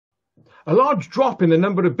A large drop in the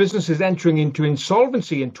number of businesses entering into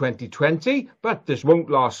insolvency in 2020, but this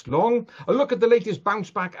won't last long. A look at the latest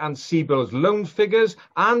bounce back and CBILS loan figures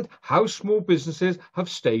and how small businesses have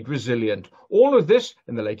stayed resilient. All of this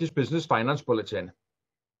in the latest Business Finance Bulletin.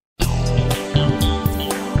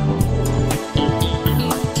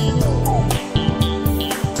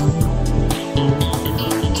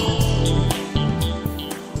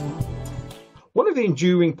 One of the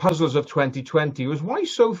enduring puzzles of 2020 was why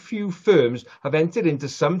so few firms have entered into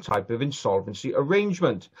some type of insolvency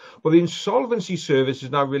arrangement. Well, the Insolvency Service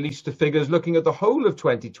has now released the figures looking at the whole of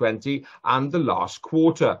 2020 and the last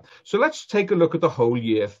quarter. So let's take a look at the whole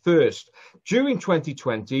year first. During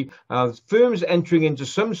 2020, firms entering into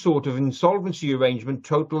some sort of insolvency arrangement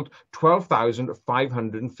totaled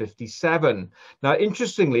 12,557. Now,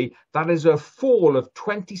 interestingly, that is a fall of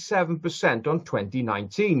 27% on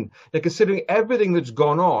 2019. Now, considering everything that's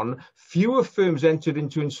gone on, fewer firms entered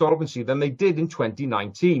into insolvency than they did in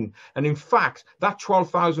 2019. And in fact, that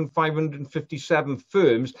 12,557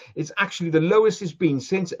 firms is actually the lowest it's been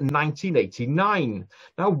since 1989.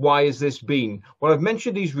 Now, why has this been? Well, I've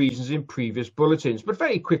mentioned these reasons in previous bulletins, but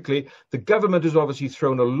very quickly, the government has obviously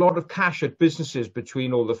thrown a lot of cash at businesses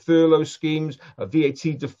between all the furlough schemes, a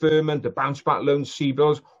VAT deferment, the bounce back loans,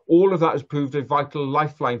 CBILS. All of that has proved a vital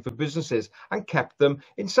lifeline for businesses and kept them,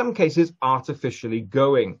 in some cases, artificially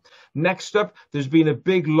going. Next up, there's been a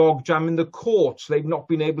big logjam in the courts. They've not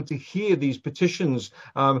been able to hear these petitions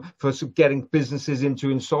for getting businesses into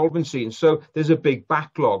insolvency. And so there's a big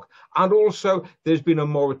backlog. And also, there's been a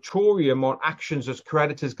moratorium on actions that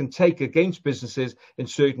creditors can take against businesses in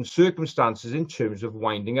certain circumstances in terms of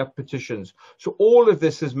winding up petitions. So all of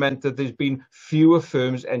this has meant that there's been fewer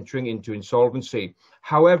firms entering into insolvency.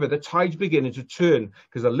 However, the tide's beginning to turn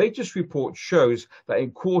because the latest report shows that in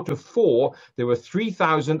quarter four, there were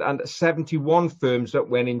 3,071 firms that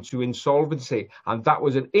went into insolvency, and that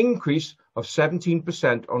was an increase of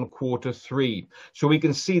 17% on quarter three. So we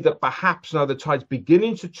can see that perhaps now the tide's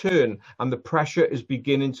beginning to turn and the pressure is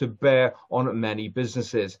beginning to bear on many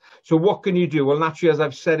businesses. So what can you do? Well, naturally, as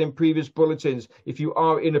I've said in previous bulletins, if you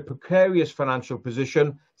are in a precarious financial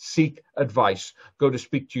position, seek advice. Go to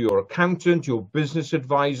speak to your accountant, your business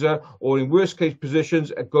advisor, or in worst case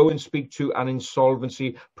positions, go and speak to an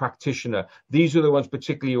insolvency practitioner. These are the ones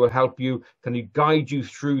particularly who will help you, can guide you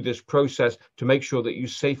through this process to make sure that you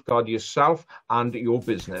safeguard yourself and your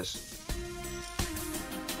business.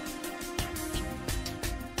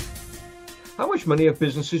 How much money have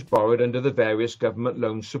businesses borrowed under the various government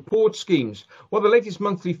loan support schemes? Well, the latest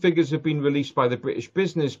monthly figures have been released by the British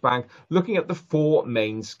Business Bank, looking at the four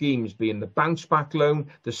main schemes, being the bounce back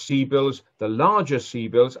loan, the CBILS, the larger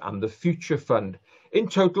CBILS, and the future fund. In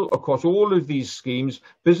total, across all of these schemes,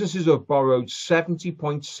 businesses have borrowed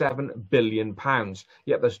 £70.7 billion.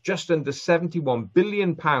 Yet there's just under £71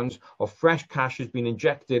 billion of fresh cash has been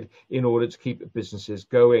injected in order to keep businesses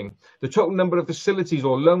going. The total number of facilities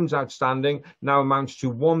or loans outstanding now amounts to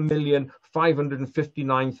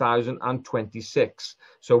 1,559,026.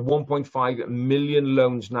 So 1.5 million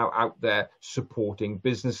loans now out there supporting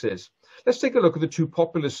businesses. Let's take a look at the two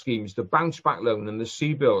popular schemes, the bounce back loan and the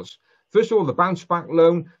CBILS. First of all, the bounce back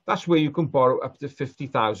loan, that's where you can borrow up to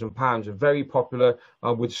 £50,000, and very popular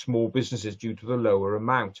with small businesses due to the lower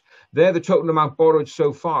amount. There, the total amount borrowed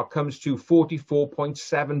so far comes to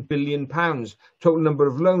 £44.7 billion. Total number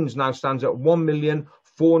of loans now stands at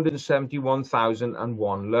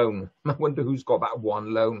 1,471,001 loan. I wonder who's got that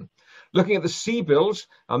one loan. Looking at the CBILS,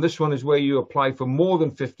 and this one is where you apply for more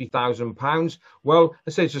than £50,000. Well,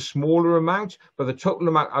 let's say it's a smaller amount, but the total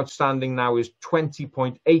amount outstanding now is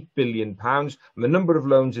 £20.8 billion, and the number of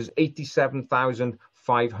loans is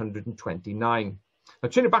 87,529. Now,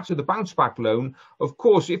 turning back to the bounce back loan, of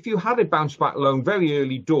course, if you had a bounce back loan very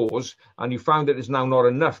early doors and you found that it's now not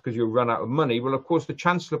enough because you run out of money, well, of course, the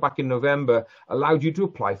Chancellor back in November allowed you to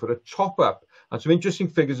apply for a top up. And some interesting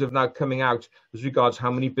figures have now coming out as regards how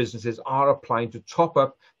many businesses are applying to top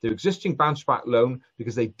up their existing bounce back loan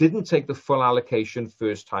because they didn't take the full allocation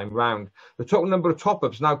first time round. The total number of top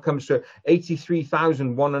ups now comes to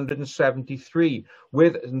 83,173,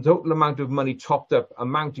 with the total amount of money topped up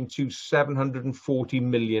amounting to £740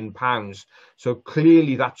 million. So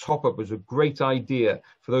clearly that top up was a great idea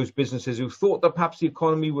for those businesses who thought that perhaps the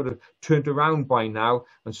economy would have turned around by now.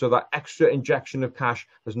 And so that extra injection of cash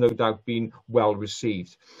has no doubt been well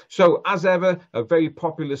received. So as ever, very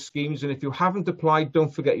popular schemes. And if you haven't applied,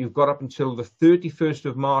 don't forget you've got up until the 31st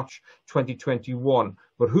of March 2021.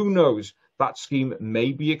 But who knows, that scheme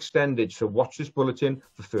may be extended. So watch this bulletin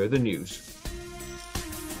for further news.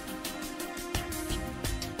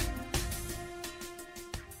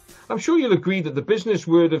 I'm sure you'll agree that the business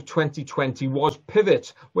word of 2020 was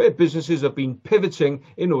pivot, where businesses have been pivoting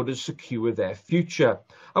in order to secure their future.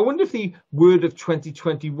 I wonder if the word of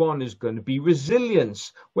 2021 is going to be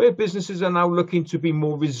resilience, where businesses are now looking to be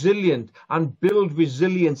more resilient and build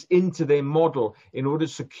resilience into their model in order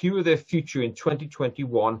to secure their future in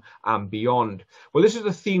 2021 and beyond. Well, this is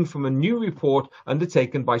a theme from a new report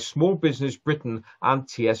undertaken by Small Business Britain and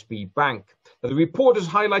TSB Bank. Now, the report has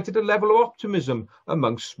highlighted a level of optimism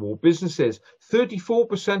amongst small businesses.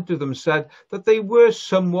 34% of them said that they were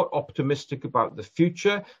somewhat optimistic about the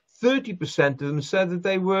future. 30% of them said that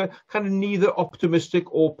they were kind of neither optimistic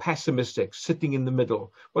or pessimistic, sitting in the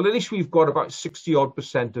middle. Well, at least we've got about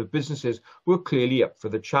 60% of businesses who are clearly up for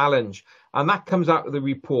the challenge. And that comes out of the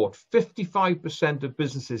report. 55% of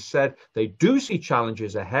businesses said they do see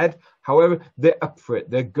challenges ahead. However, they're up for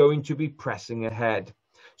it. They're going to be pressing ahead.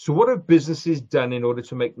 So what have businesses done in order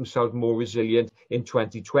to make themselves more resilient in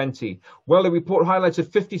 2020? Well, the report highlights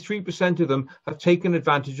that 53% of them have taken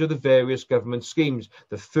advantage of the various government schemes,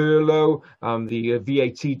 the furlough, the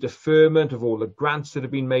VAT deferment of all the grants that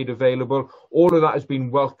have been made available. All of that has been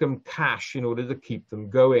welcome cash in order to keep them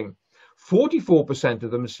going. 44%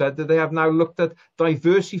 of them said that they have now looked at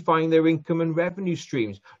diversifying their income and revenue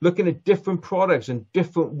streams, looking at different products and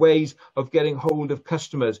different ways of getting hold of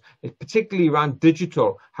customers, particularly around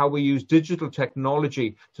digital, how we use digital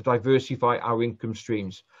technology to diversify our income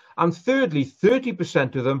streams. And thirdly,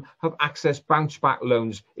 30% of them have accessed bounce back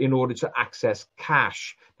loans in order to access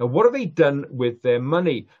cash. Now, what have they done with their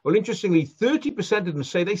money? Well, interestingly, 30% of them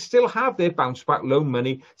say they still have their bounce back loan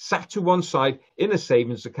money sat to one side in a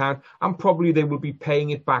savings account, and probably they will be paying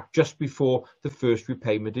it back just before the first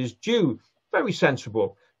repayment is due. Very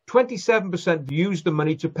sensible. 27% used the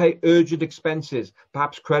money to pay urgent expenses,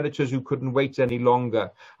 perhaps creditors who couldn't wait any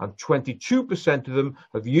longer. And 22% of them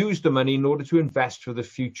have used the money in order to invest for the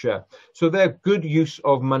future. So they're good use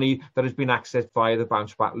of money that has been accessed via the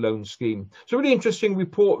bounce back loan scheme. So really interesting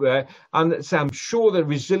report there. And so I'm sure that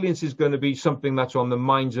resilience is going to be something that's on the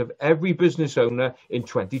minds of every business owner in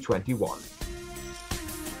 2021.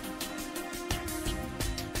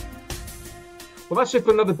 Well, that's it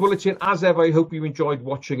for another bulletin. As ever, I hope you enjoyed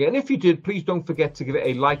watching it. And if you did, please don't forget to give it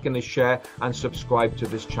a like and a share and subscribe to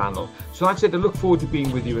this channel. So that's it. I look forward to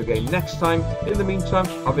being with you again next time. In the meantime,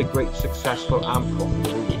 have a great, successful and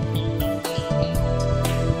profitable